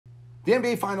The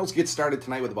NBA Finals get started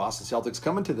tonight with the Boston Celtics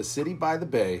coming to the city by the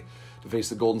bay to face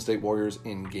the Golden State Warriors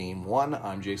in Game 1.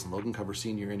 I'm Jason Logan, cover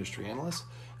senior industry analyst,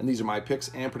 and these are my picks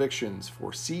and predictions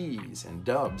for C's and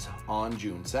dubs on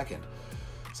June 2nd.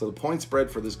 So the point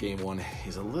spread for this Game 1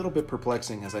 is a little bit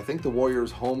perplexing, as I think the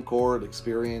Warriors' home court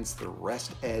experience, their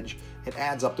rest edge, it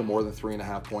adds up to more than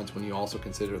 3.5 points when you also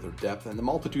consider their depth and the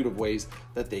multitude of ways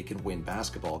that they can win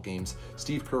basketball games.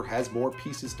 Steve Kerr has more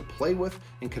pieces to play with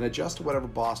and can adjust to whatever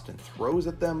Boston throws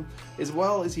at them, as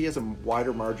well as he has a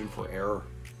wider margin for error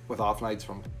with off nights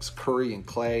from Curry and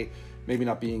Clay, maybe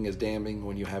not being as damning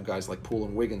when you have guys like Poole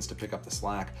and Wiggins to pick up the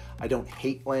slack. I don't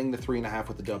hate laying the 3.5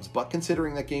 with the Dubs, but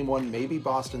considering that Game 1 may be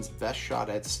Boston's best shot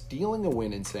at stealing a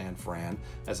win in San Fran,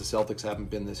 as the Celtics haven't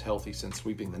been this healthy since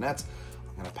sweeping the Nets,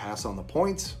 I'm going to pass on the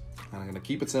points, and I'm going to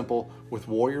keep it simple with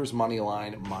Warriors money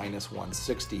line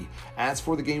 -160. As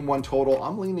for the Game 1 total,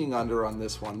 I'm leaning under on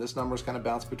this one. This number's kind of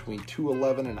bounced between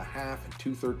 211.5 and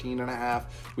 213.5.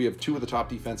 We have two of the top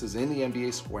defenses in the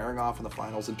NBA squaring off in the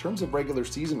finals in terms of regular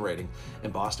season rating,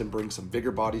 and Boston brings some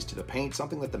bigger bodies to the paint,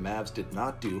 something that the Mavs did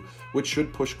not do, which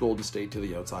should push Golden State to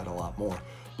the outside a lot more.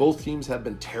 Both teams have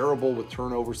been terrible with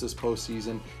turnovers this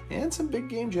postseason, and some big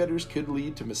game jitters could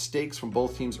lead to mistakes from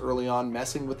both teams early on,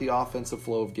 messing with the offensive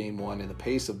flow of Game 1 and the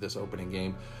pace of this opening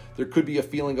game. There could be a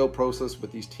feeling out process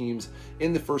with these teams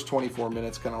in the first 24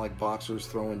 minutes, kind of like boxers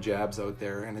throwing jabs out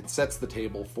there, and it sets the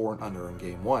table for an under in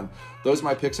Game 1. Those are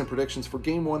my picks and predictions for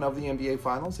Game 1 of the NBA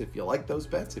Finals. If you like those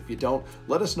bets, if you don't,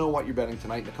 let us know what you're betting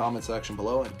tonight in the comment section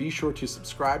below, and be sure to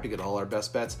subscribe to get all our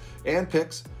best bets and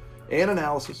picks and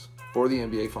analysis for the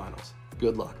NBA Finals.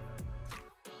 Good luck.